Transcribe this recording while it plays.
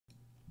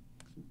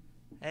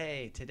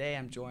Hey, today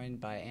I'm joined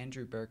by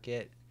Andrew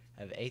Birkett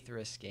of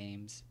Atheris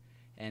Games.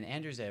 And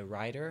Andrew's a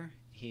writer,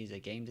 he's a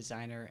game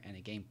designer, and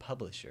a game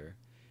publisher.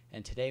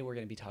 And today we're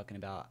going to be talking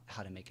about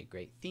how to make a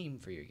great theme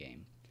for your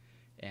game.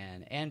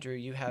 And Andrew,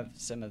 you have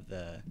some of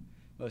the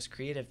most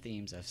creative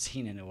themes I've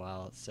seen in a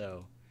while.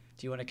 So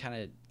do you want to kind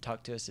of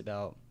talk to us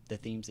about the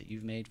themes that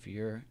you've made for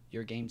your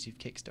games you've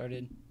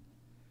kickstarted?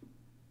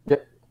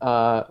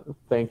 Yeah,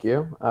 thank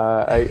you.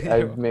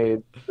 I've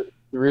made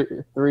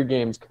three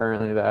games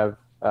currently that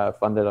I've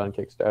funded on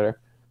Kickstarter.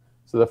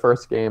 So the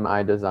first game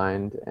I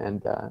designed,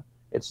 and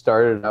it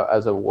started out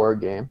as a war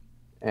game,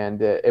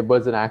 and it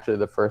wasn't actually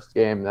the first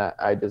game that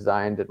I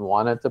designed and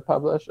wanted to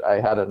publish. I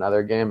had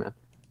another game,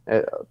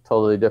 and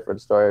totally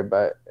different story,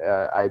 but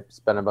I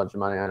spent a bunch of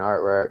money on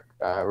artwork,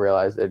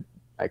 realized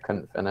I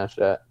couldn't finish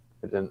it.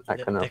 I couldn't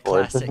The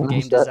afford to classic game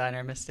finish it.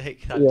 designer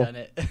mistake. I've Yeah. done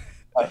it.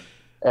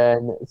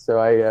 And so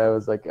I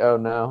was like, oh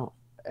no.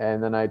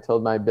 And then I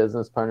told my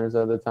business partners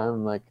at the time,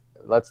 I'm like,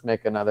 let's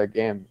make another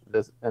game.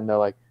 And they're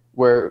like,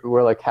 we're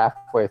like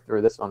halfway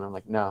through this one. I'm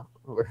like, no,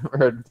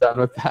 we're done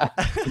with that.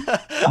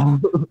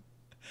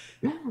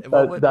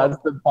 what, wa- That's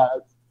what the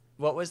past.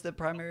 What was the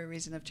primary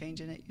reason of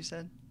changing it, you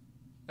said?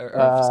 Or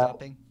of Uh,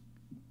 stopping?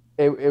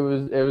 it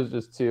was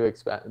just too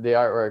expensive. The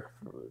artwork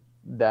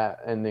that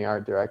and the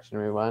art direction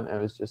we went, it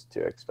was just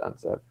too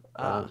expensive.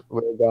 Ah,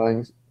 We were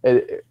going.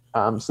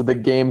 So the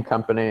game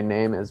company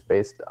name is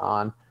based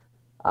on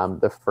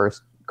the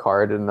first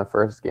card in the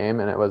first game,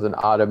 and it was an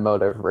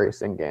automotive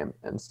racing game.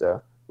 And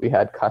so we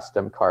had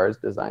custom cars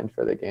designed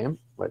for the game,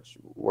 which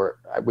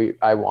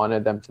I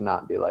wanted them to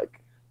not be like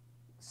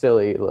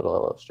silly little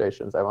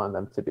illustrations. I wanted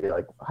them to be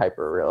like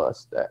hyper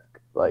realistic,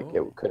 like it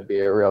oh. could be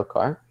a real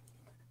car.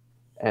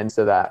 And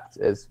so that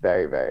is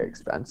very, very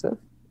expensive.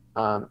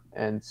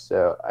 And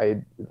so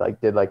I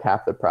like did like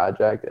half the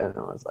project, and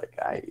I was like,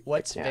 I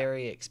What's can't.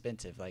 very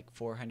expensive? Like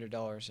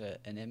 $400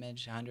 an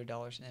image,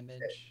 $100 an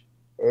image?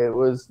 It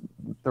was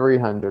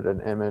 300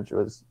 an image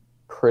was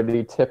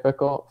pretty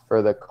typical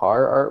for the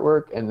car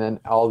artwork, and then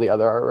all the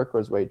other artwork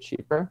was way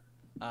cheaper.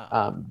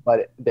 Ah,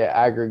 But the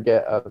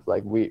aggregate of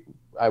like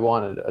I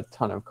wanted a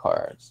ton of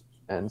cars,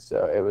 and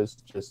so it was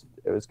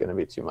going to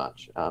be too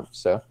much.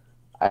 So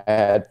I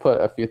had put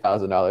a few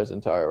 $1,000s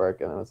into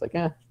artwork, and I was like,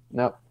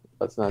 nope,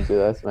 let's not do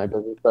this. My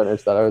business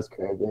partners thought I was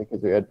crazy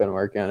because we had been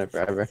working on it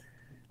forever.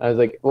 I was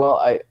like,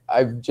 well,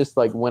 I've just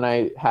like when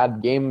I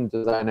had game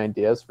design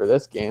ideas for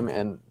this game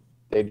and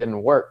they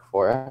didn't work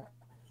for it,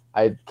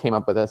 I came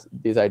up with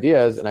these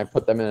ideas and I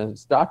put them in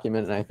this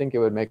document, and I think it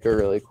would make a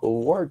really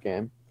cool war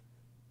game.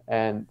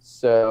 And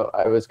so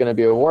I was going to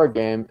be a war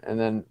game, and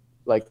then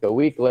like a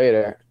week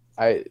later,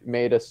 I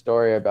made a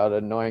story about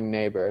annoying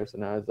neighbors,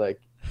 and I was like,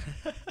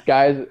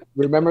 guys,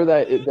 remember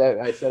that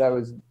I said I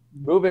was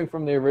moving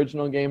from the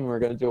original game and we're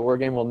going to do a war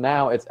game? Well,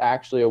 now it's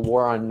actually a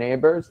war on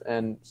neighbors,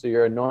 and so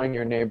you're annoying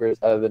your neighbors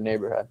out of the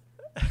neighborhood.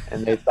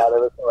 And they thought it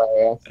was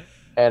hilarious.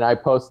 And I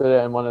posted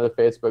it in one of the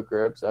Facebook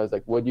groups. I was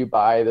like, would you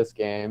buy this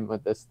game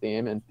with this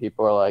theme? And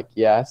people were like,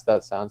 yes,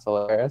 that sounds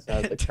hilarious. And I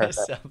was it like, does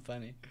perfect. sound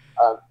funny.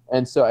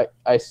 And so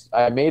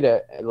I made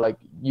it like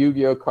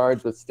Yu-Gi-Oh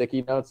cards with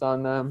sticky notes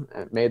on them,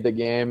 and made the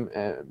game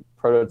and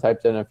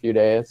prototyped it in a few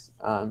days.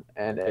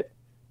 And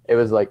it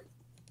was like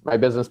my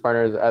business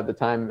partners at the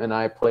time and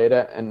I played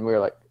it, and we were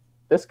like,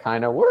 this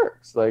kind of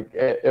works. Like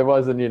it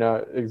wasn't,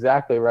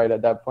 exactly right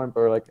at that point,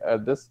 but we're like,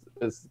 this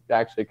is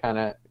actually kind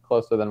of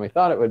closer than we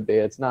thought it would be.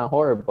 It's not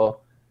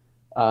horrible.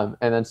 And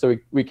then so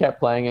we kept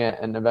playing it,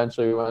 and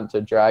eventually we went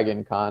to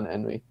Dragon Con,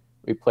 and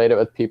we played it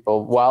with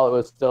people while it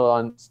was still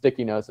on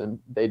sticky notes, and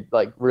they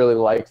like really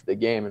liked the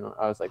game. And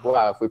I was like,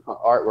 wow, if we put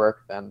artwork,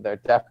 then they're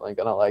definitely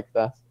gonna like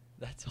this.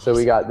 That's So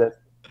we awesome. got this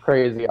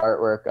crazy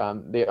artwork.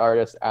 The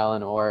artist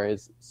Alan Orr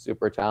is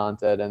super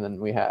talented, and then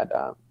we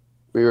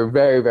were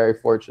very, very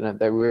fortunate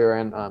that we were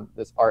in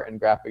this art and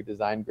graphic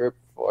design group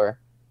for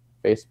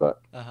Facebook,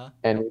 Uh-huh.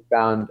 and we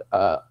found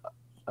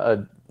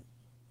a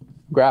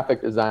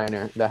graphic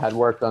designer that had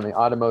worked on the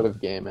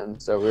automotive game.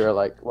 And so we were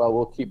like, well,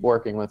 we'll keep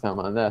working with him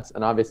on this.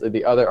 And obviously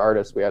the other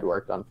artists we had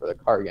worked on for the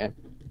car game,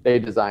 they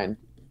designed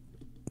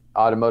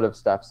automotive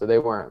stuff, so they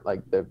weren't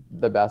like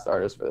the best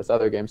artists for this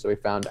other game. So we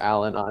found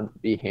Alan on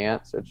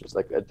Behance, which is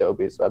like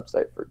Adobe's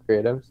website for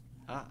creatives.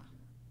 Ah.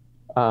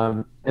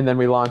 And then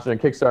we launched on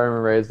Kickstarter, and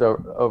we raised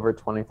over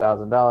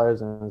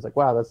 $20,000, and I was like,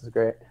 wow, this is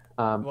great.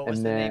 What was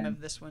And the name then of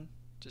this one?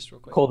 Just real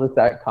quick.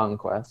 Cul-de-sac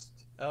Conquest.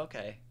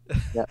 Okay.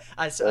 Yeah.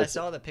 I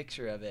saw the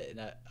picture of it,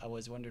 and I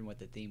was wondering what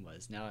the theme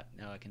was. Now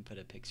I can put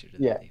a picture to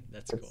the Yeah, theme.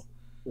 That's it's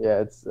cool.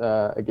 it's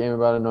a game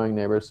about annoying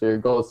neighbors. So your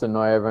goal is to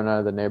annoy everyone out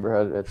of the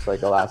neighborhood. It's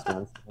like a last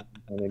man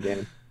in the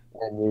game,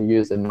 and you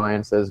use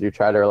annoyances. You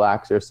try to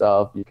relax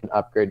yourself. You can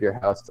upgrade your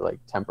house to like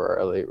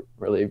temporarily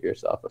relieve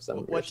yourself of some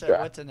of your stress.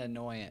 What's an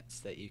annoyance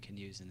that you can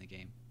use in the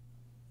game?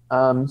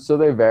 So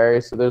they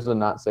vary. So there's a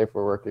not safe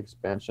for work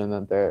expansion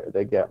that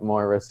they get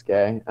more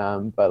risque.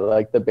 But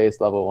like the base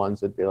level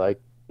ones would be like,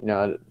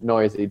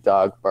 noisy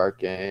dog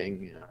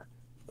barking,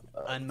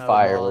 Unmowed lawn.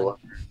 fire,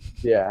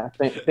 yeah,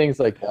 things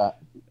like that.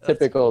 That's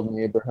Typical cool.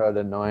 neighborhood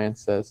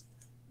annoyances.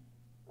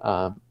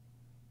 Um,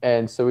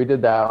 and so we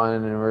did that one,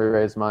 and we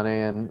raised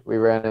money, and we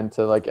ran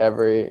into like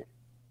every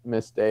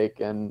mistake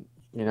and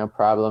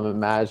problem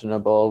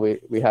imaginable.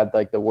 We had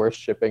like the worst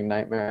shipping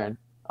nightmare in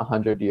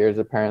 100 years,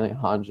 apparently.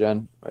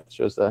 Hanjin, which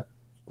was a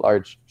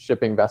large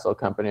shipping vessel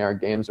company, our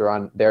games were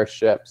on their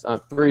ships,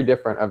 on 3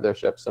 different of their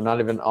ships, so not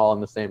even all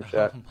on the same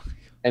ship.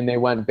 And they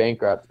went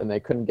bankrupt, and they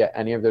couldn't get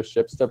any of their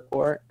ships to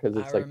port because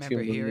it's like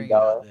 $2 million.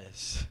 About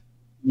this.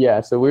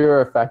 Yeah, so we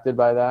were affected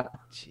by that.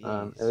 It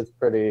Jeez. was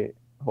pretty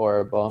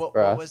horrible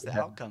for us. What was the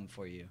outcome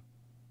for you?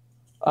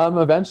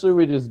 Eventually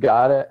we just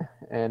got it,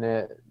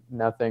 and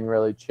nothing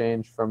really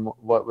changed from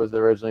what was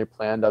originally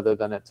planned, other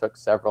than it took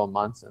several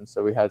months. And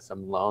so we had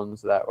some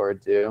loans that were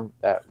due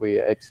that we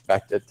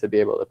expected to be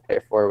able to pay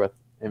for with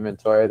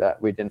inventory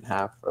that we didn't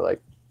have for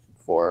like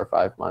 4 or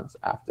 5 months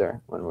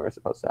after when we were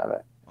supposed to have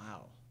it.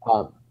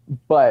 Wow.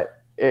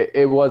 But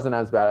it wasn't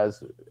as bad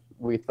as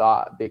we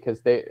thought,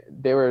 because they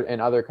were in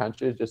other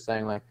countries just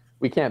saying like,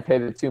 we can't pay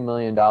the $2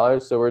 million,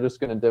 so we're just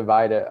going to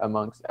divide it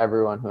amongst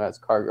everyone who has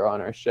cargo on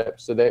our ship.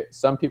 So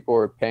some people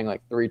were paying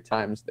like 3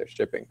 times their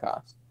shipping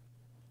cost.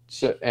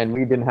 So, and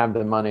we didn't have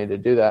the money to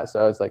do that. So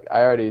I was like,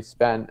 I already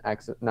spent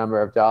X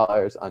number of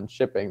dollars on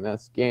shipping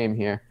this game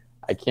here.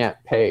 I can't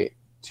pay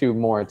 2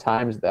 more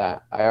times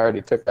that. I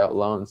already took out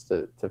loans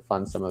to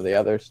fund some of the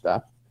other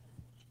stuff.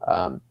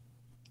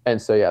 And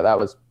so, yeah, that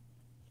was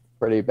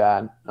pretty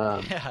bad.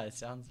 Yeah, it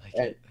sounds like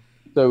it.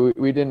 So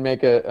we didn't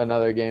make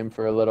another game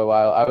for a little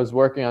while. I was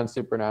working on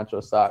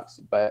Supernatural Socks,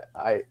 but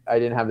I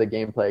didn't have the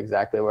gameplay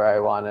exactly where I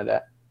wanted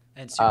it.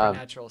 And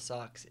Supernatural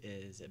Socks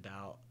is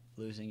about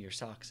losing your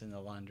socks in the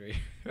laundry,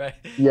 right?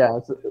 Yeah,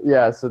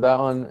 so that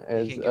one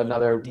is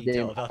another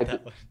game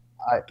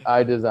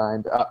I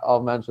designed.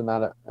 I'll mention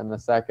that in a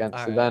second.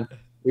 All so right.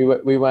 Then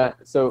we went,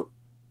 so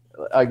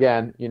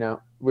again,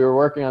 we were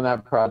working on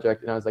that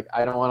project, and I was like,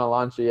 I don't want to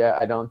launch it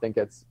yet. I don't think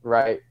it's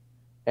right.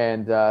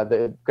 And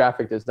the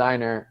graphic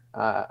designer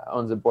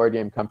owns a board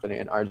game company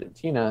in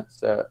Argentina,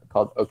 so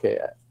called OK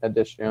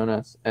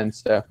Ediciones. And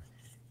so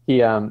he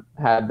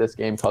had this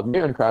game called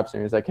Mutant Crops,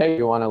 and he was like, hey,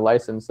 you want to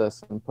license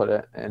this and put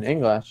it in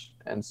English?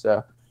 And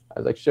so I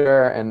was like,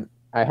 sure. And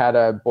I had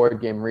a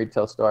board game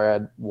retail store. I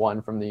had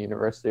one from the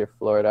University of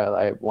Florida.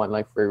 I won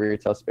like free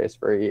retail space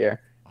for a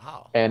year.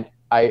 Wow. And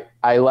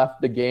I left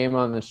the game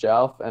on the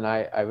shelf, and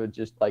I would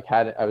just like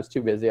I was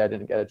too busy. I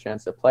didn't get a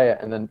chance to play it.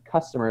 And then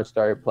customers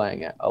started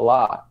playing it a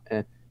lot,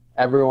 and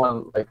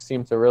everyone like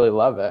seemed to really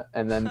love it.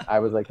 And then I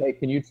was like, hey,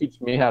 can you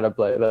teach me how to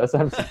play this?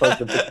 I'm supposed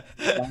to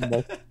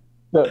play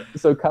this.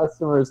 So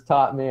customers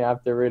taught me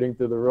after reading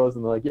through the rules,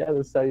 and they're like, yeah,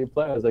 this is how you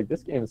play. I was like,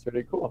 this game is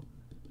pretty cool.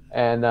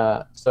 And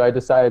so I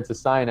decided to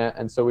sign it.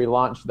 And so we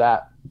launched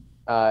that,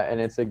 and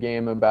it's a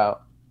game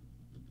about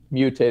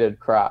mutated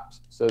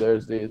crops. So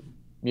there's these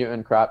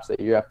mutant crops that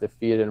you have to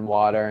feed and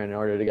water in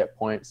order to get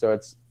points. So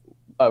it's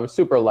a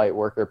super light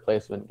worker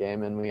placement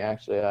game, and we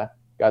actually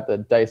got the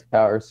Dice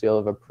Tower seal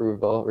of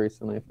approval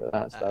recently for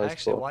that. So that was I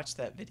actually cool. watched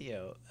that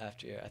video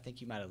after. I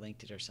think you might have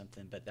linked it or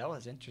something, but that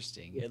was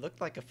interesting. It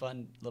looked like a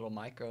fun little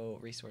micro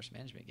resource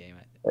management game.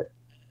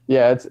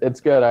 Yeah,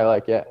 it's good. I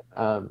like it.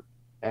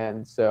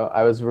 And so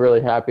I was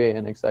really happy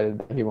and excited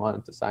that he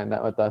wanted to sign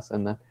that with us.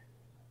 And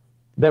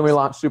then we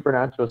launched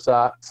Supernatural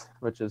Socks,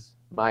 which is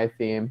my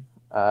theme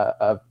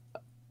of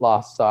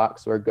lost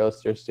socks, where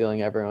ghosts are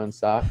stealing everyone's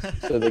socks.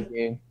 So the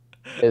game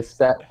is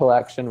set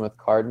collection with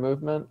card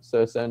movement.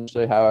 So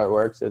essentially how it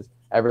works is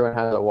everyone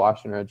has a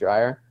washer and a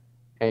dryer,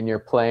 and you're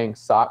playing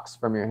socks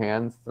from your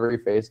hand 3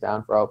 face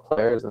down for all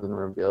players, and then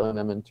revealing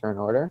them in turn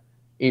order.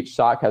 Each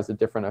sock has a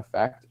different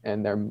effect,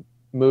 and they're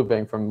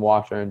moving from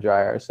washer and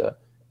dryer. So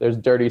there's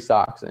dirty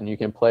socks, and you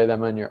can play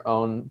them on your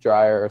own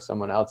dryer or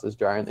someone else's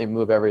dryer, and they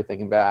move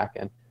everything back.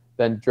 And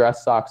then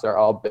dress socks are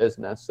all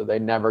business, so they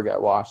never get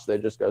washed. They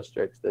just go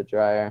straight to the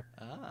dryer.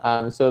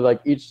 So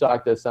like each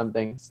sock does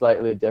something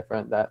slightly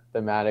different that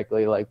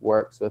thematically like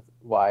works with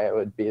why it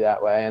would be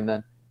that way. And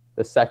then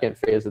the second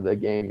phase of the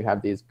game, you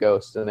have these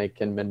ghosts, and they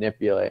can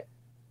manipulate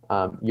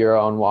your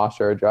own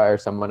washer or dryer,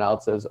 someone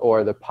else's,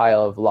 or the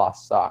pile of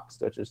lost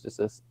socks, which is just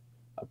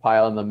a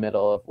pile in the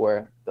middle of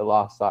where the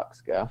lost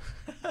socks go.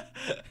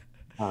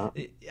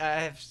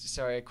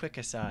 A quick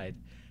aside.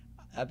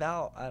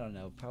 About, I don't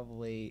know,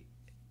 probably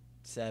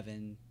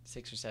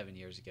 6 or 7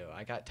 years ago,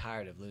 I got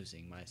tired of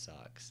losing my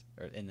socks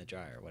or in the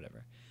dryer or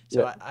whatever.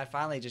 So yeah. I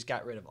finally just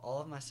got rid of all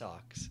of my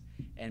socks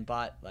and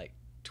bought like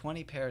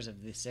 20 pairs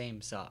of the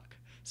same sock.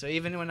 So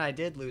even when I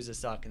did lose a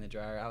sock in the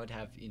dryer, I would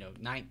have,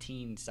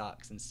 19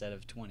 socks instead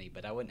of 20,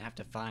 but I wouldn't have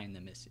to find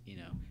them,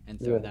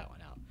 and throw that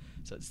one out.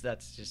 So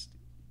that's just,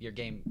 your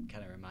game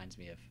kind of reminds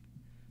me of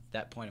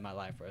that point in my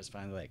life where I was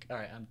finally like, all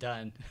right, I'm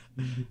done.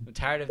 I'm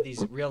tired of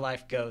these real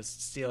life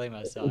ghosts stealing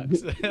my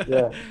socks.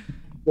 Yeah.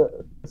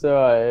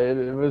 So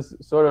it was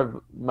sort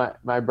of,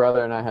 my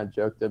brother and I had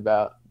joked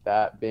about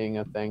that being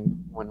a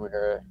thing when we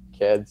were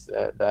kids,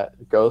 that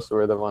ghosts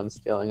were the ones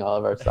stealing all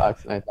of our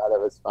socks, and I thought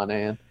it was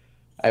funny. And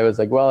I was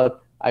like, well, if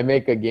I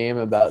make a game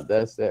about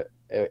this, it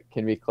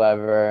can be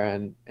clever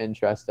and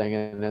interesting,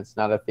 and it's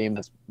not a theme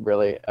that's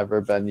really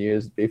ever been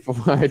used before.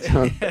 I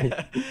don't think.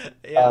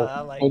 Yeah,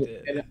 I liked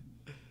it.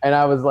 And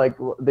I was like,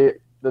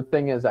 the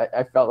thing is,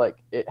 I felt like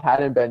it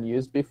hadn't been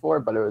used before,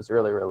 but it was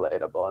really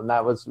relatable. And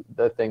that was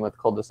the thing with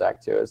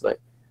cul-de-sac too, is like,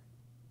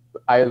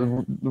 I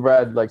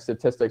read like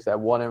statistics that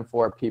 1 in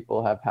 4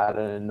 people have had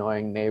an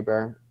annoying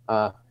neighbor.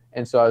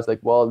 And so I was like,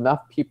 well,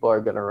 enough people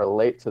are going to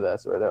relate to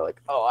this, where they're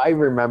like, oh, I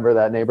remember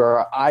that neighbor,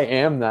 or I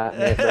am that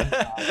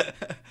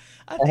neighbor.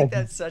 I think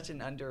that's such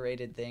an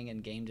underrated thing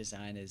in game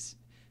design, is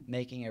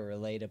making a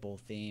relatable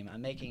theme.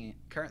 I'm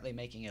currently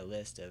making a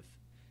list of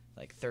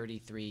like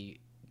 33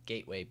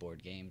 gateway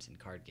board games and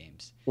card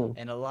games.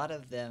 And a lot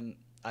of them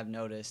I've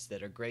noticed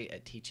that are great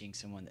at teaching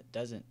someone that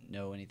doesn't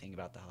know anything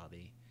about the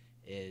hobby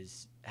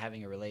is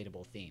having a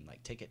relatable theme,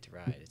 like Ticket to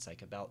Ride. It's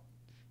like about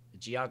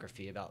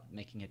geography, about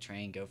making a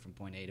train go from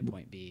point A to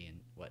point B and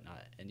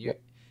whatnot. And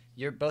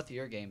both of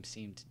your games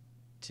seem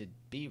to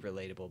be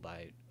relatable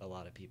by a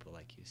lot of people,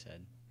 like you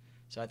said.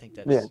 So I think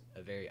that's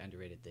a very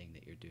underrated thing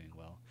that you're doing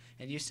well.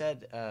 And you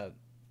said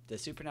the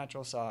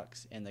Supernatural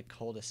Socks and the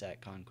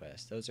Cul-de-sac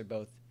Conquest, those are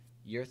both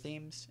your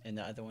themes, and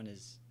the other one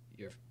is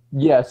your...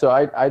 Yeah, so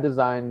I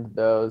designed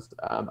those.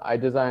 I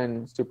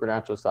designed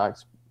Supernatural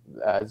Socks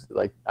as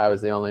like I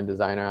was the only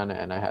designer on it,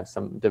 and I had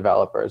some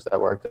developers that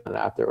worked on it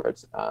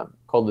afterwards.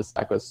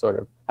 Cul-de-sac was sort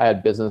of, I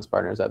had business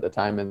partners at the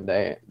time, and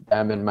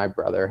them and my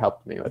brother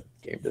helped me with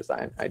game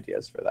design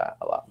ideas for that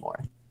a lot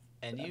more.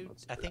 And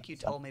I think you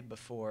told me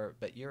before,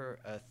 but you're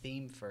a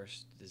theme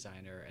first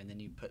designer, and then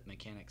you put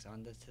mechanics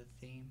on the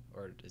theme,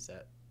 or is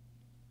that?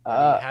 Or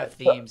do you have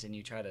themes and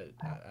you try to,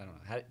 I don't know,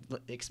 how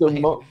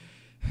explain. So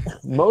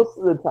most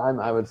of the time,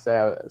 I would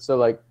say, so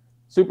like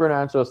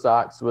Supernatural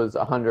Socks was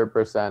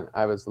 100%.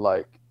 I was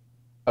like,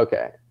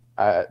 okay,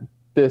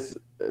 this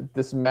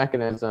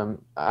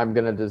mechanism I'm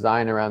gonna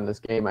design around this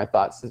game, I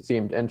thought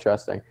seemed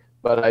interesting,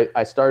 but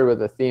I started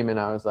with a theme, and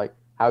I was like,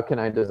 how can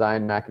I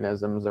design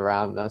mechanisms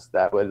around this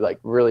that would like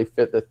really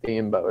fit the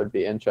theme but would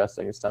be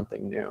interesting as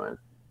something new? And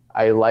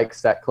I like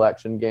set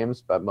collection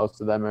games, but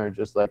most of them are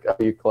just like, oh,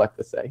 you collect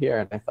the set here.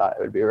 And I thought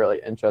it would be really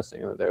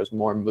interesting that there's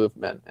more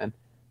movement, and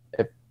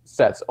if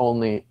sets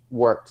only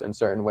worked in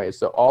certain ways,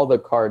 so all the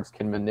cards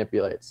can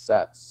manipulate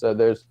sets. So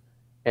there's,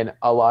 and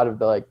a lot of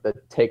the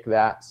take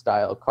that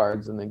style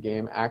cards in the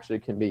game actually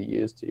can be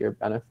used to your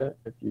benefit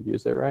if you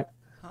use it right.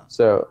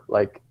 So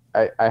like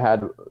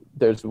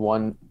there's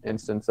one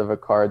instance of a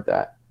card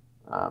that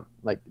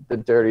like the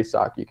dirty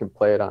sock, you can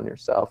play it on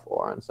yourself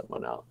or on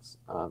someone else,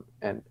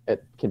 and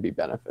it can be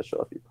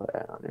beneficial if you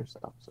play it on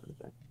yourself, sort of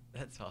thing.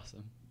 That's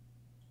awesome.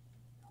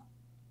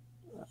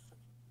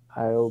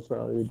 I'll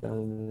probably be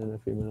done in a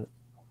few minutes.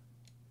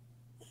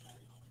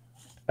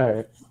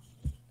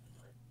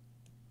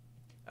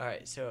 All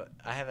right, so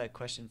I have a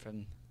question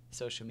from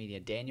social media.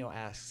 Daniel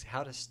asks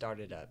how to start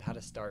it up,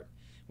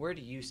 where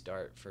do you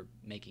start for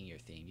making your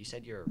theme? You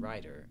said you're a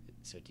writer,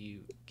 so do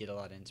you get a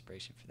lot of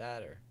inspiration for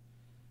that, or?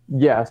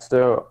 Yeah,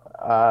 so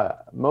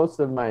most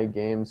of my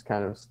games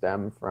kind of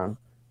stem from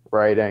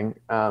writing.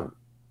 Not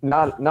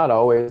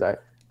always.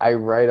 I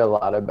write a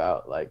lot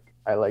about, like,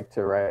 I like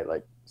to write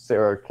like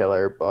serial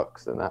killer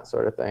books and that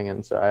sort of thing,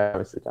 and so I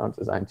obviously don't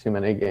design too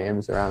many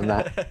games around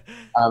that.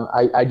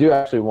 I do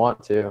actually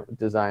want to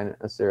design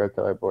a serial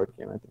killer board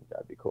game. I think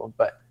that'd be cool,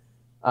 but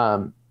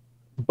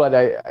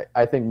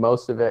I think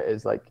most of it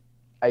is like,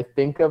 I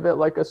think of it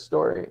like a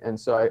story, and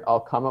so I'll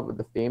come up with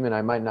the theme, and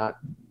I might not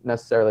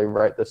necessarily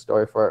write the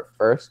story for it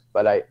first,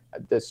 but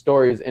the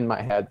story is in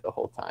my head the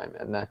whole time,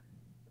 and then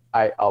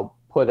I'll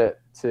put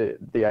it to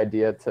the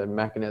idea to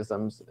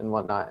mechanisms and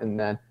whatnot, and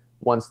then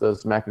once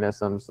those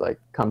mechanisms like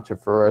come to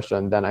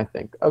fruition, then I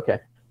think, okay,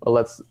 well,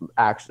 let's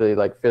actually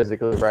like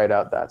physically write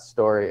out that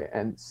story,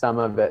 and some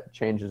of it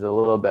changes a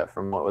little bit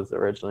from what was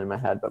originally in my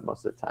head, but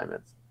most of the time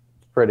it's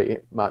pretty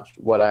much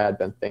what I had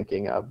been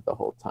thinking of the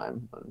whole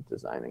time when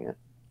designing it.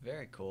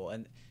 Very cool.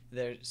 And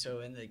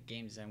so in the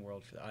game design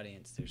world, for the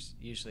audience, there's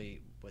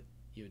usually what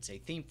you would say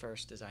theme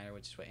first designer,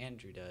 which is what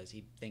Andrew does.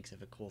 He thinks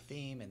of a cool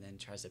theme and then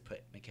tries to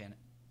put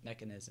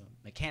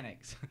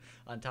mechanics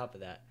on top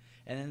of that.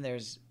 And then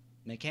there's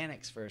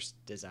mechanics first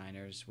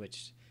designers,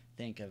 which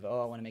think of,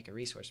 oh, I want to make a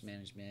resource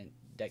management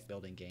deck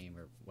building game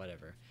or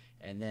whatever,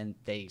 and then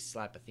they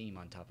slap a theme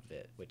on top of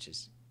it, which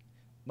is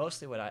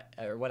mostly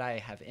what I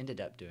have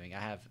ended up doing.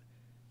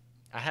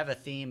 I have a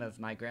theme of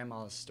my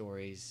grandma's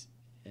stories,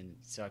 and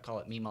so I call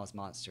it Meemaw's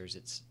Monsters.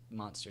 It's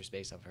monsters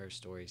based off her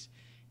stories,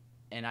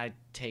 and I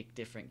take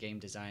different game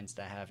designs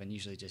that I have and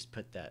usually just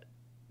put that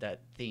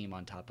theme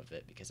on top of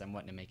it because I'm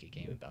wanting to make a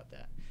game about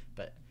that.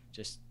 But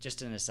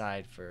just an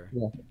aside for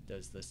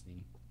those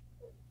listening.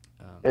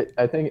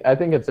 I think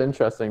it's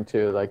interesting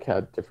too, like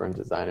how different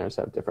designers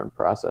have different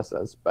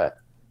processes. But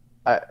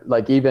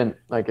like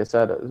I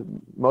said,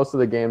 most of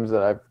the games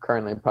that I've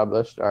currently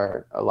published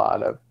are a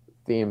lot of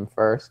theme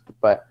first.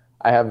 But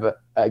I have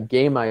a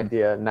game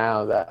idea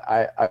now that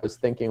I was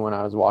thinking when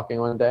I was walking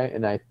one day,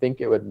 and I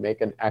think it would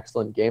make an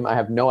excellent game. I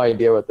have no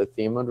idea what the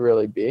theme would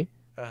really be.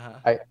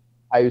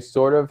 I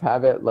sort of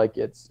have it like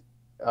it's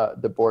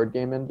the board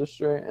game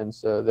industry, and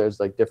so there's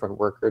like different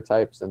worker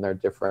types, and they're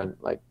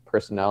different like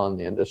personnel in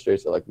the industry,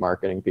 so like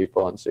marketing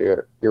people, and so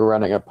you're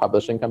running a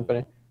publishing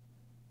company,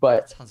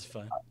 That But sounds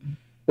fun.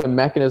 the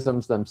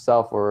mechanisms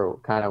themselves were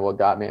kind of what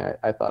got me.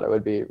 I thought it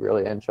would be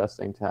really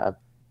interesting to have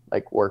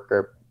like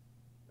worker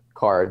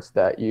cards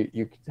that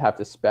you have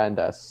to spend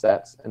as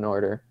sets in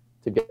order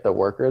to get the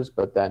workers,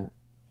 but then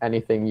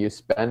anything you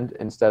spend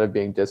instead of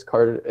being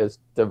discarded is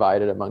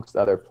divided amongst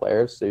other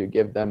players, so you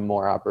give them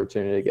more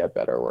opportunity to get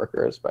better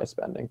workers by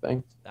spending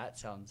things. That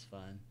sounds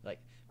fun. Like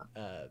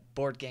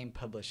board game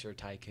publisher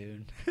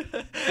tycoon.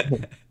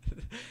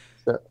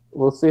 So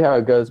we'll see how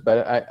it goes,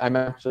 but I'm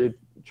actually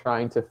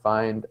trying to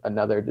find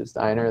another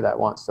designer that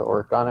wants to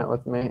work on it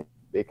with me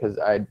because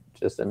I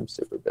just am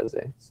super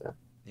busy. So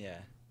Yeah,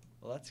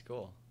 well, that's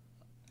cool.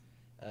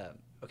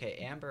 Okay,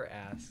 Amber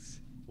asks,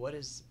 what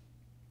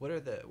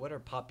are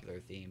popular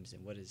themes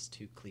and what is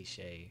too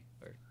cliche,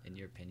 or in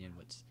your opinion,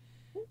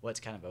 what's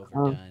kind of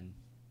overdone?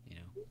 You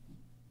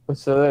know.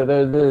 So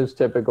there's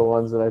typical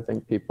ones that I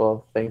think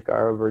people think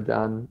are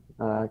overdone.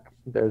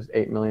 There's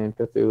 8 million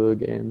Cthulhu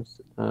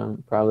games,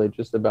 probably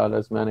just about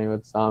as many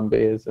with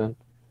zombies, and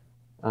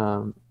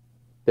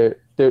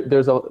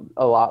there's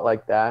a lot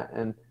like that,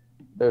 and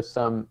there's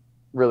some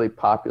really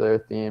popular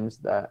themes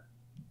that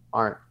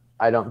aren't,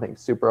 I don't think,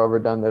 super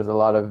overdone. There's a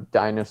lot of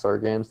dinosaur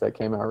games that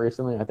came out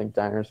recently. I think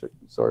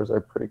dinosaurs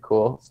are pretty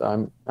cool,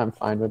 so I'm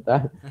fine with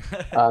that.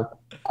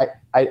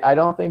 I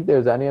don't think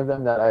there's any of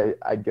them that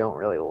I don't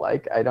really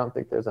like. I don't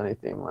think there's any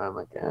theme where I'm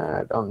like,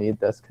 I don't need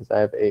this because I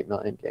have 8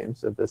 million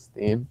games of this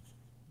theme.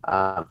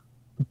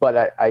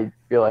 But I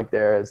feel like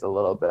there is a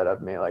little bit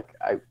of me, like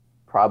I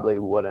probably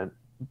wouldn't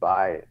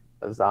buy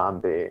a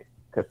zombie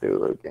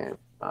Cthulhu game.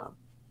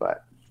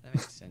 But that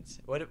makes sense.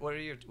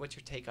 What's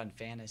your take on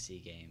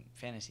fantasy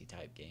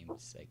type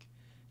games? Like,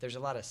 there's a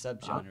lot of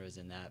subgenres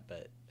in that,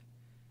 but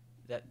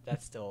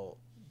that's still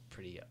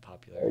pretty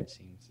popular, it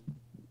seems.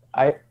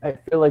 I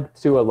feel like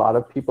to a lot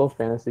of people,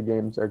 fantasy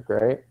games are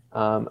great.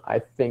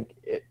 I think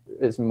it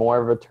is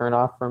more of a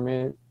turnoff for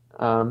me,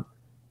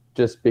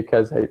 just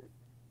because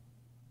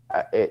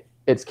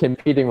it's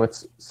competing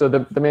with. So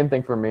the main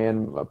thing for me,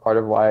 and a part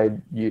of why I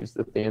use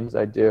the themes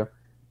I do,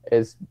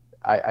 is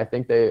I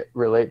think they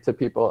relate to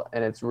people,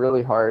 and it's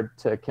really hard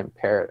to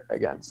compare it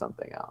against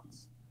something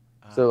else.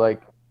 So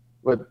like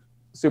with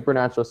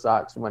Supernatural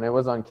Socks, when it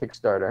was on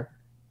Kickstarter,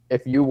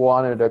 if you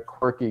wanted a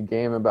quirky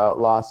game about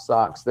lost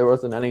socks, there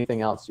wasn't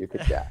anything else you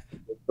could get.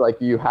 It's like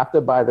you have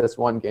to buy this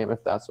one game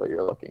if that's what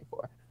you're looking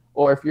for.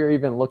 Or if you're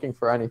even looking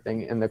for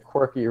anything in the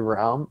quirky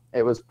realm,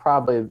 it was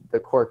probably the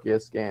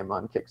quirkiest game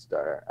on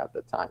Kickstarter at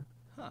the time.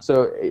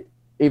 So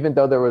even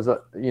though there was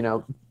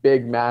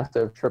big,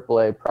 massive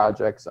AAA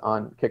projects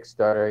on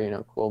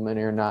Kickstarter, Cool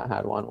Mini or Not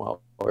had one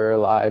while we were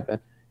alive, and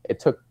it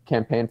took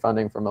campaign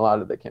funding from a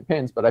lot of the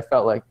campaigns, but I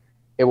felt like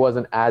it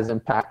wasn't as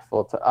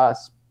impactful to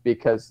us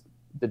because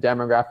the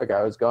demographic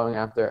I was going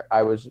after,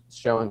 I was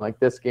showing like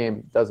this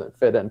game doesn't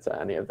fit into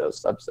any of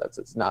those subsets.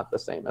 It's not the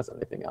same as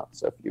anything else.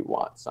 So if you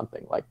want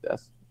something like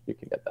this, you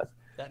can get this.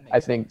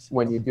 I think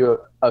when you do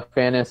a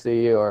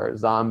fantasy or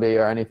zombie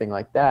or anything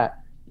like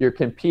that, you're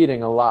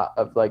competing a lot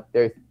of like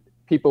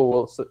people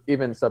will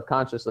even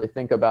subconsciously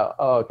think about,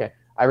 oh, okay,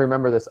 I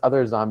remember this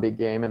other zombie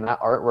game and that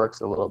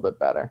artwork's a little bit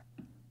better.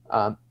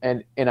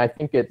 And I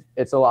think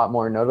it's a lot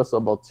more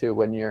noticeable too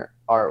when your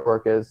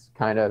artwork is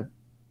kind of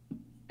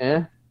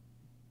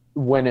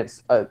when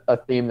it's a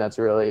theme that's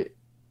really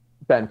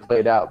been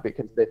played out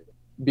because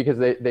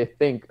they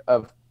think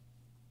of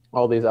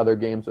all these other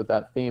games with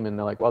that theme and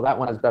they're like, well, that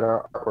one has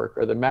better artwork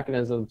or the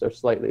mechanisms are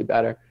slightly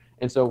better.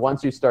 And so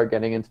once you start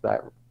getting into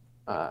that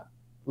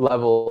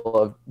level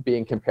of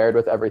being compared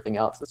with everything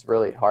else, it's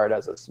really hard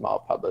as a small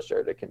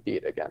publisher to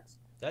compete against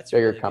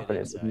bigger really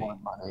companies with more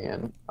money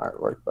and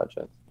artwork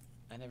budgets.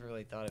 I never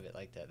really thought of it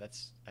like that.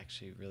 That's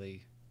actually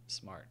really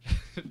smart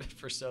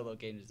for solo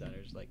game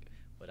designers like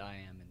what I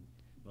am and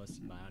most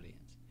of my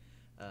audience.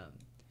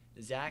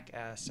 Zach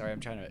asks, sorry, I'm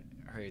trying to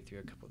hurry through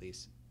a couple of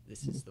these.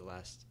 This is the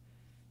last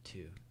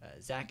two.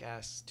 Zach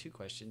asks 2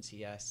 questions.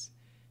 He asks,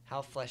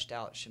 how fleshed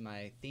out should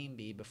my theme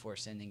be before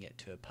sending it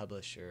to a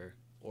publisher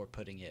or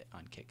putting it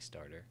on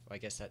Kickstarter? Well, I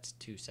guess that's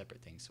 2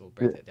 separate things, so we'll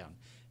break that down.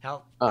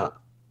 How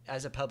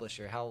as a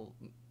publisher, how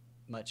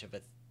much of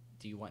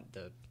do you want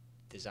the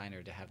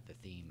designer to have the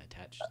theme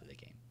attached to the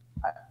game?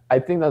 I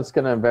think that's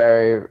going to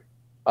vary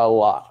a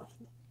lot,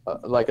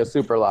 like a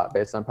super lot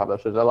based on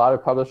publishers. A lot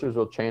of publishers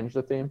will change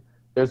the theme.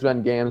 There's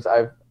been games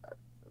I've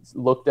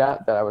looked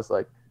at that I was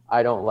like,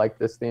 I don't like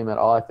this theme at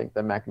all. I think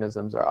the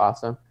mechanisms are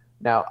awesome.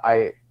 Now,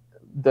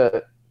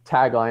 the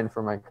tagline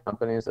for my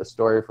company is a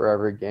story for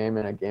every game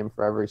and a game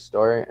for every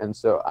story. And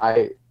so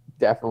I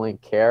definitely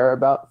care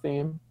about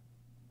theme,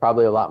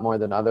 probably a lot more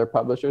than other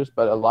publishers,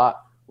 but a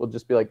lot will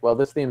just be like, well,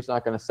 this theme's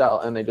not going to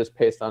sell, and they just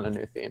paste on a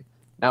new theme.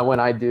 Now, when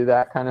I do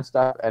that kind of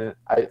stuff, and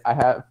I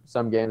have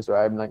some games where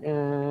I'm like,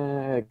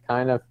 it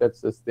kind of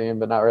fits this theme,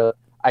 but not really.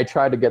 I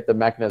try to get the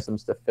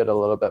mechanisms to fit a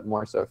little bit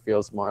more so it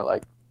feels more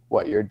like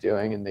what you're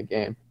doing in the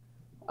game.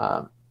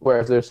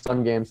 Whereas there's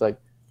some games like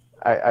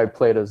I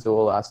played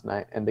Azul last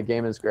night, and the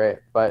game is great,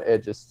 but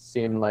it just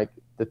seemed like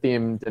the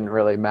theme didn't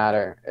really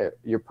matter.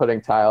 You're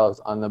putting tiles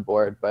on the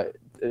board, but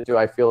do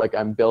I feel like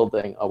I'm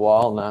building a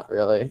wall? Not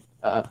really.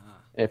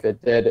 If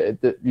it did,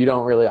 you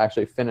don't really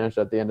actually finish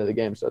at the end of the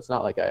game. So it's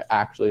not like I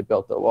actually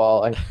built a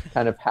wall. I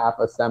kind of half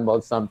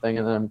assembled something,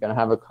 and then I'm going to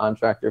have a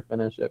contractor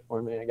finish it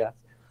for me, I guess.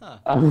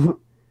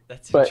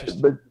 That's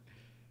interesting. But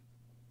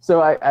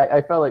so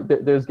I felt like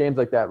there's games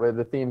like that where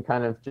the theme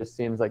kind of just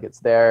seems like it's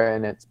there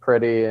and it's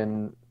pretty,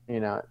 and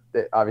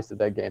obviously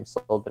that game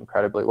sold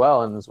incredibly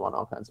well and has won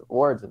all kinds of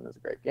awards and is a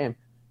great game.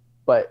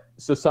 But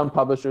so some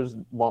publishers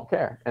won't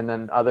care, and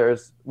then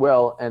others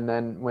will. And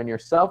then when you're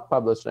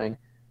self-publishing,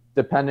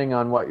 depending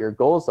on what your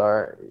goals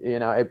are,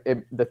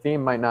 the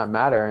theme might not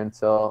matter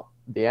until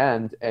the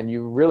end, and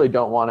you really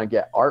don't want to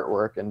get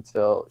artwork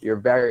until you're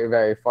very,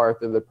 very far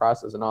through the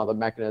process and all the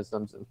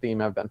mechanisms and theme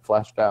have been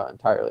fleshed out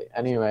entirely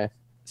anyway.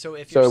 So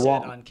if you're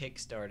set on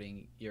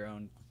kickstarting your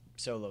own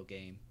solo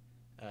game,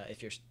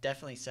 if you're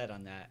definitely set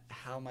on that,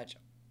 how much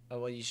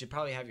well, you should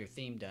probably have your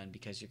theme done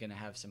because you're going to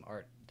have some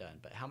art done,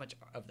 but how much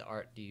of the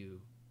art do you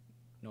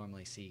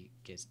normally see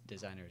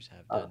designers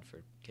have done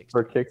for Kickstarter?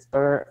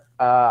 For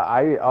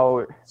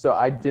Kickstarter, so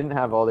I didn't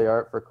have all the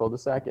art for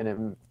Cul-de-sac, and it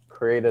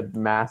created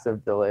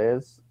massive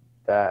delays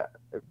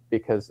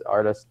because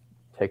artists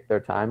take their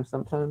time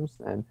sometimes,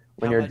 and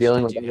when you're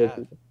dealing with other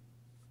people,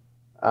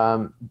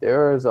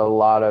 there's a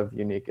lot of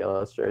unique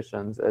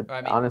illustrations.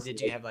 Honestly,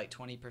 did you have like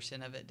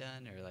 20% of it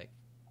done, or like?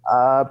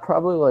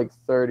 Probably like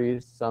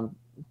 30%,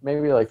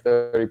 maybe like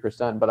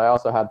 30%, but I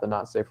also had the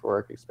Not Safe for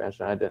Work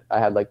expansion. I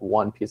had like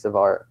one piece of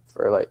art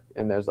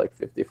and there's like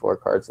 54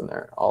 cards in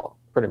there. All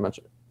pretty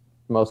much,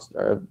 most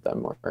of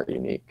them were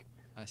unique.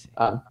 I see.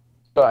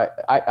 So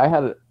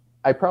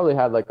I probably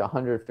had like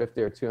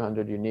 150 or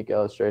 200 unique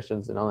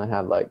illustrations and only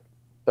had like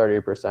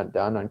 30%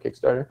 done on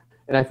Kickstarter.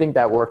 And I think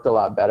that worked a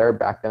lot better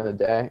back in the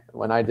day.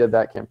 When I did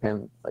that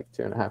campaign like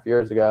 2.5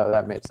 years ago,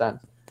 that made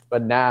sense.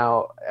 But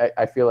now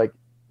I feel like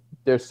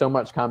there's so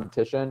much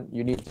competition.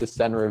 You need to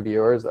send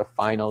reviewers a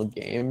final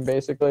game,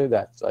 basically,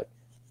 that's like,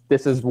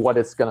 this is what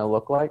it's going to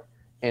look like.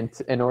 And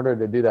in order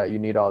to do that, you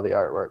need all the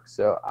artwork.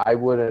 So I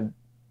would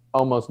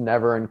almost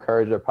never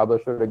encourage a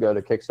publisher to go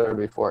to Kickstarter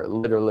before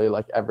literally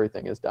like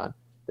everything is done.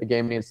 The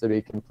game needs to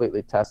be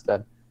completely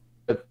tested.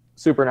 But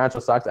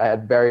Supernatural Socks, I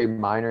had very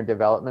minor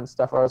development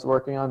stuff I was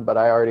working on, but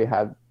I already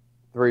had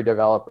 3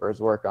 developers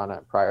work on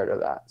it prior to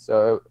that.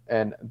 So,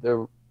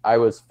 I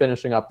was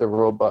finishing up the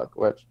rule book,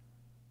 which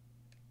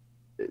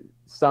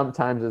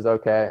sometimes is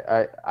okay.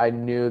 I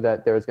knew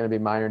that there was going to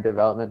be minor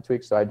development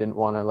tweaks, so I didn't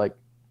want to like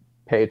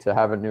pay to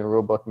have a new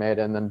rule book made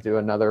and then do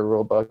another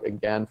rule book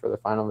again for the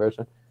final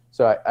version.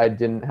 So I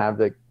didn't have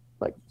the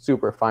like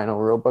super final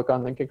rule book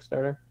on the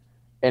Kickstarter,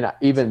 and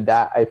even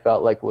that I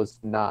felt like was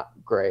not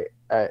great.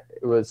 It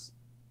was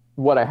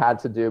what I had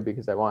to do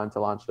because I wanted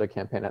to launch the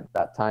campaign at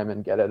that time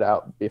and get it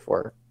out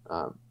before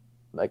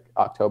like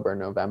October,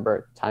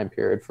 November time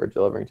period for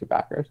delivering to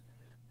backers.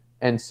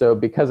 And so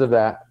because of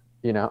that,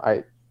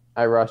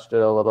 I rushed it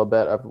a little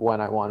bit of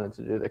when I wanted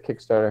to do the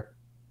Kickstarter,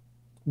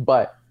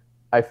 but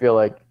I feel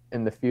like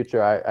in the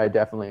future, I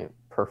definitely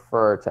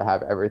prefer to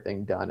have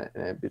everything done.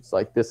 And it's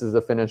like, this is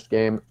a finished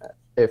game.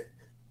 If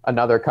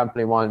another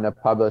company wanted to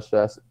publish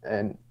this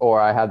or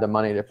I had the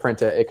money to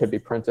print it, it could be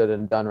printed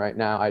and done right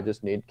now. I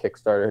just need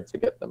Kickstarter to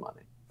get the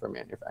money for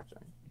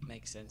manufacturing.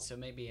 Makes sense. So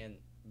maybe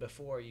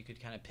before you could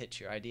kind of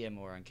pitch your idea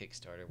more on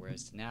Kickstarter,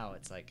 whereas now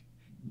it's like,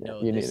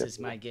 no, this is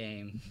my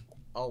game,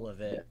 all of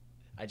it. Yeah.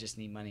 I just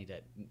need money to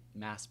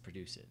mass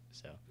produce it.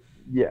 So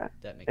yeah,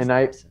 that makes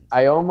sense.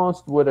 I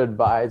almost would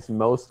advise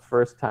most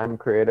first-time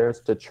creators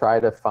to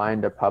try to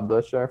find a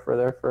publisher for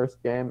their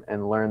first game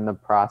and learn the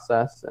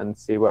process and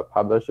see what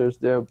publishers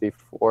do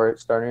before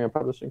starting a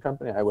publishing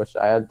company. I wish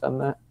I had done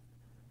that.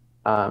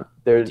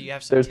 Do you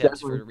have some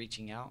tips for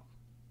reaching out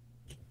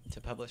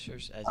to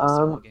publishers as a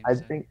small game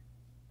designer?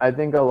 I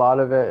think a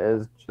lot of it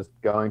is just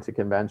going to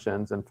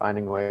conventions and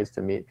finding ways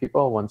to meet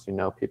people. Once you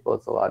know people,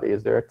 it's a lot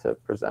easier to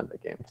present a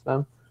game to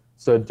them.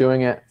 So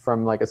doing it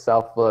from like a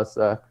selfless,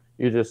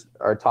 you just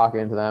are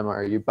talking to them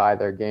or you buy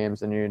their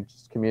games and you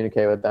just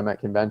communicate with them at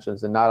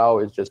conventions and not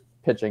always just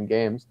pitching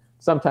games.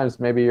 Sometimes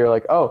maybe you're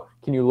like, oh,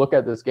 can you look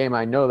at this game?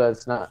 I know that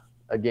it's not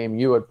a game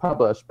you would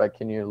publish, but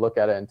can you look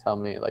at it and tell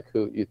me like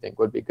who you think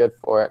would be good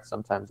for it?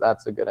 Sometimes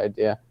that's a good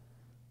idea.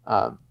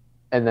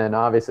 And then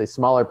obviously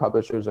smaller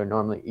publishers are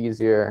normally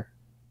easier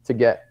to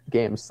get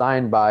games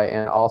signed by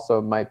and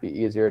also might be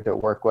easier to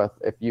work with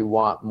if you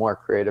want more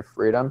creative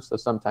freedom. So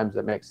sometimes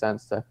it makes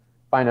sense to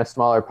find a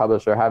smaller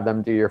publisher, have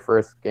them do your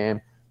first game,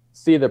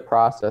 see the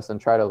process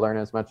and try to learn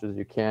as much as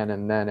you can.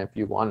 And then if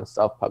you want to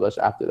self-publish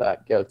after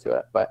that, go to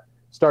it. But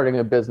starting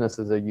a business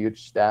is a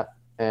huge step.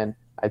 And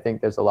I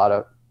think there's a lot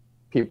of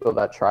people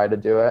that try to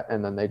do it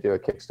and then they do a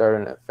Kickstarter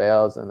and it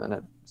fails and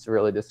then it's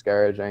really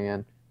discouraging.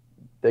 And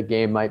the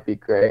game might be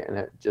great and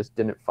it just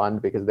didn't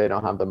fund because they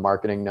don't have the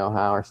marketing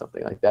know-how or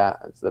something like that.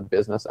 It's the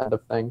business end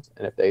of things.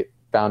 And if they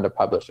found a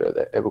publisher,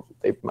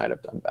 they might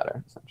have done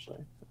better,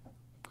 essentially.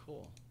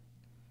 Cool.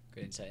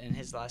 Great insight. And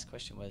his last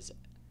question was,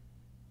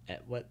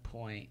 at what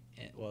point,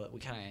 well, we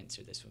kind of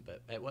answered this one,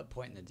 but at what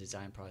point in the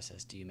design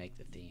process do you make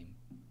the theme?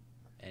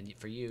 And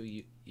for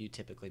you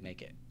typically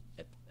make it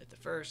the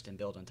first and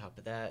build on top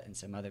of that, and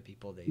some other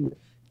people they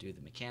do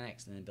the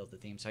mechanics and then build the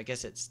theme. So I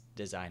guess it's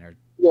designer.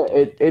 Yeah,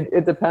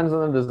 it depends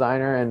on the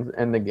designer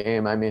and the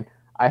game. I mean,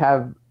 I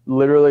have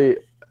literally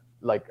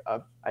like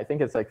I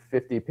think it's like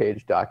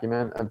 50-page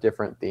document of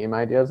different theme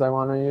ideas I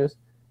want to use,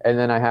 and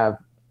then I have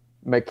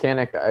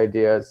mechanic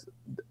ideas,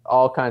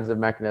 all kinds of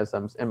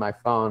mechanisms in my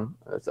phone.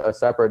 It's a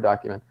separate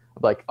document.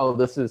 Like,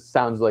 oh,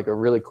 sounds like a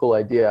really cool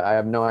idea. I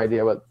have no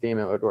idea what theme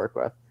it would work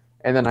with,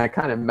 and then I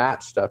kind of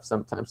match stuff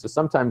sometimes. So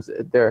sometimes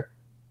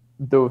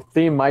the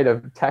theme might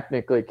have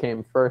technically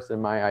came first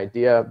in my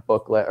idea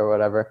booklet or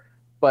whatever,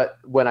 but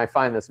when I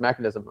find this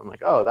mechanism, I'm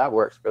like, oh, that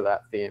works for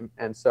that theme.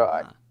 And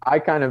so I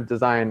kind of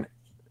design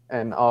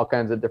in all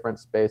kinds of different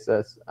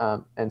spaces,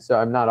 and so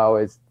I'm not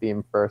always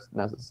theme first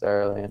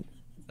necessarily. And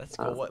that's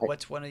cool.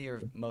 What's one of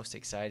your most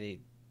excited,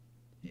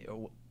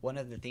 one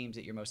of the themes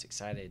that you're most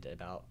excited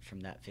about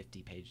from that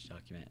 50-page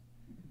document?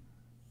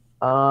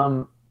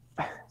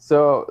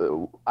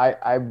 So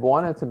I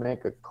wanted to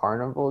make a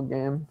carnival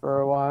game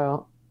for a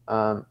while.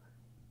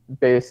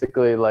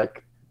 Basically,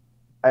 like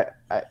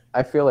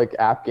I feel like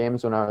app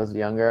games when I was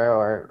younger,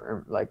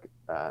 or like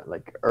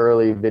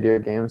early video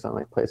games on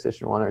like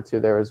PlayStation 1 or 2,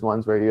 there was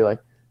ones where you like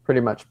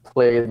pretty much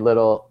played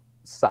little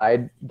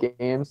side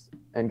games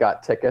and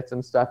got tickets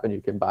and stuff, and you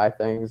can buy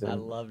things. And I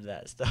love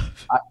that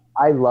stuff.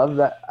 I love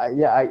that.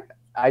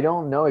 I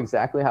don't know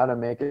exactly how to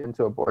make it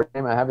into a board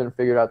game. I haven't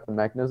figured out the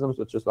mechanisms,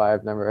 which is why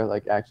I've never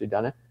like actually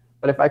done it.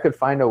 But if I could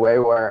find a way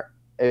where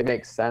it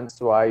makes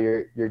sense why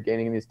you're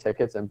gaining these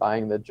tickets and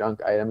buying the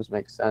junk items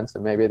makes sense,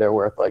 and maybe they're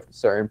worth like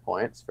certain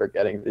points for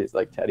getting these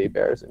like teddy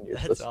bears and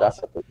useless stuff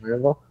at the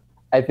carnival,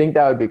 I think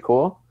that would be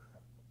cool.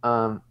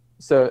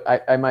 So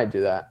I might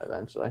do that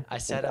eventually. I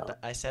set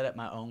up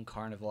my own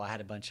carnival. I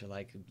had a bunch of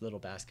like little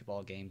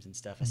basketball games and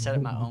stuff. I set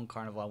up my own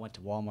carnival. I went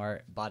to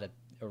Walmart, bought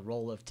a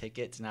roll of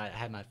tickets, and I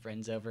had my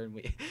friends over, and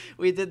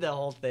we did the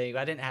whole thing.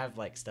 I didn't have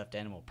like stuffed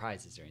animal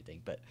prizes or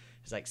anything, but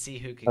it's like see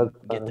who can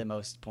get the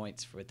most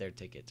points with their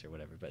tickets or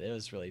whatever. But it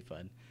was really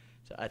fun.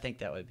 So I think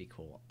that would be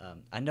cool.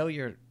 I know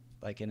you're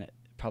like in it,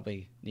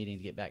 probably needing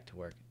to get back to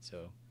work.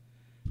 So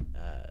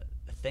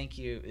thank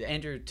you.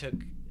 Andrew took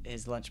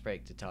his lunch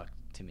break to talk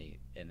to me,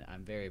 and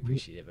I'm very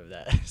appreciative of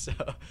that. So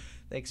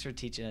thanks for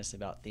teaching us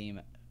about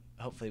theme.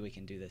 Hopefully we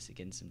can do this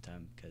again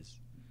sometime, because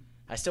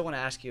I still want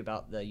to ask you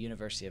about the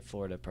University of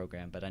Florida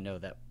program, but I know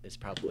that is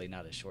probably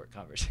not a short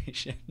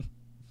conversation.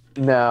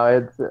 No,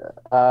 it's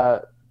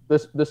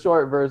the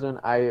short version.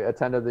 I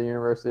attended the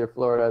University of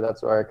Florida.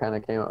 That's where I kind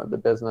of came up with the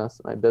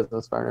business. My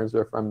business partners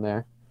were from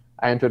there.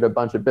 I entered a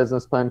bunch of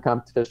business plan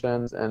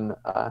competitions, and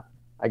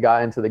I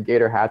got into the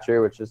Gator Hatchery,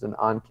 which is an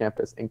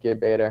on-campus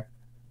incubator,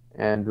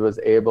 and was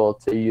able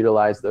to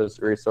utilize those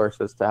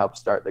resources to help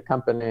start the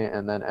company,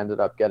 and then ended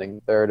up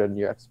getting third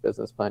in UX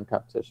business plan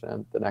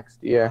competition the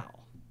next year.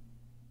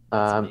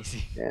 Wow. That's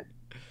amazing.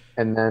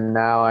 And then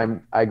now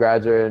I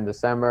graduated in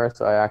December,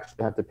 so I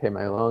actually have to pay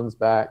my loans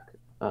back.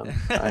 But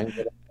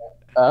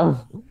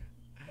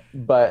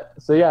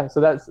so yeah,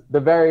 so that's the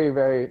very,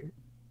 very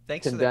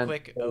thanks for the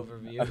quick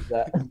overview.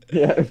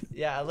 Yeah.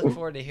 Yeah, I look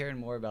forward to hearing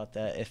more about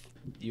that if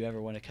you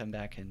ever want to come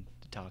back and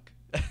talk.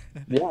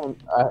 Yeah,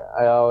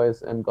 I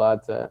always am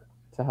glad to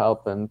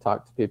help and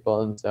talk to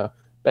people. And so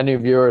if any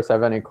viewers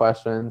have any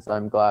questions,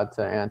 I'm glad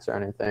to answer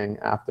anything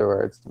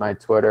afterwards. My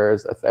Twitter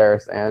is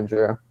Atheris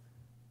Andrew,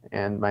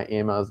 and my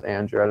email is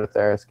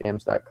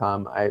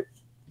andrew@atherisgames.com. I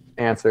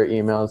answer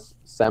emails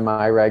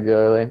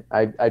semi-regularly.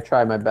 I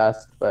try my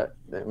best, but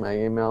my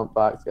email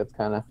box gets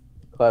kind of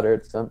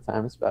cluttered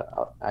sometimes,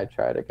 but I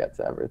try to get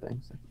to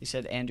everything. So. You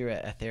said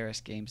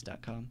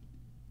andrew@atherisgames.com?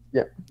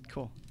 Yep.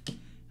 Cool.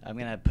 I'm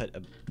going to put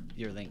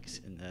your links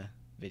in the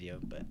video,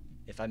 but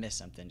if I miss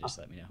something, just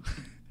let me know.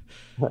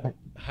 All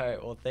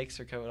right. Well, thanks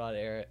for coming on,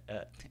 Aaron.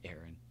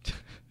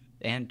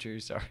 Andrew,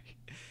 sorry.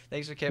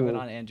 Thanks for coming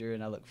on, Andrew,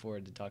 and I look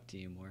forward to talk to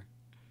you more.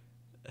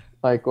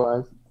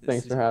 Likewise.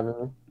 Thanks for having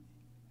me.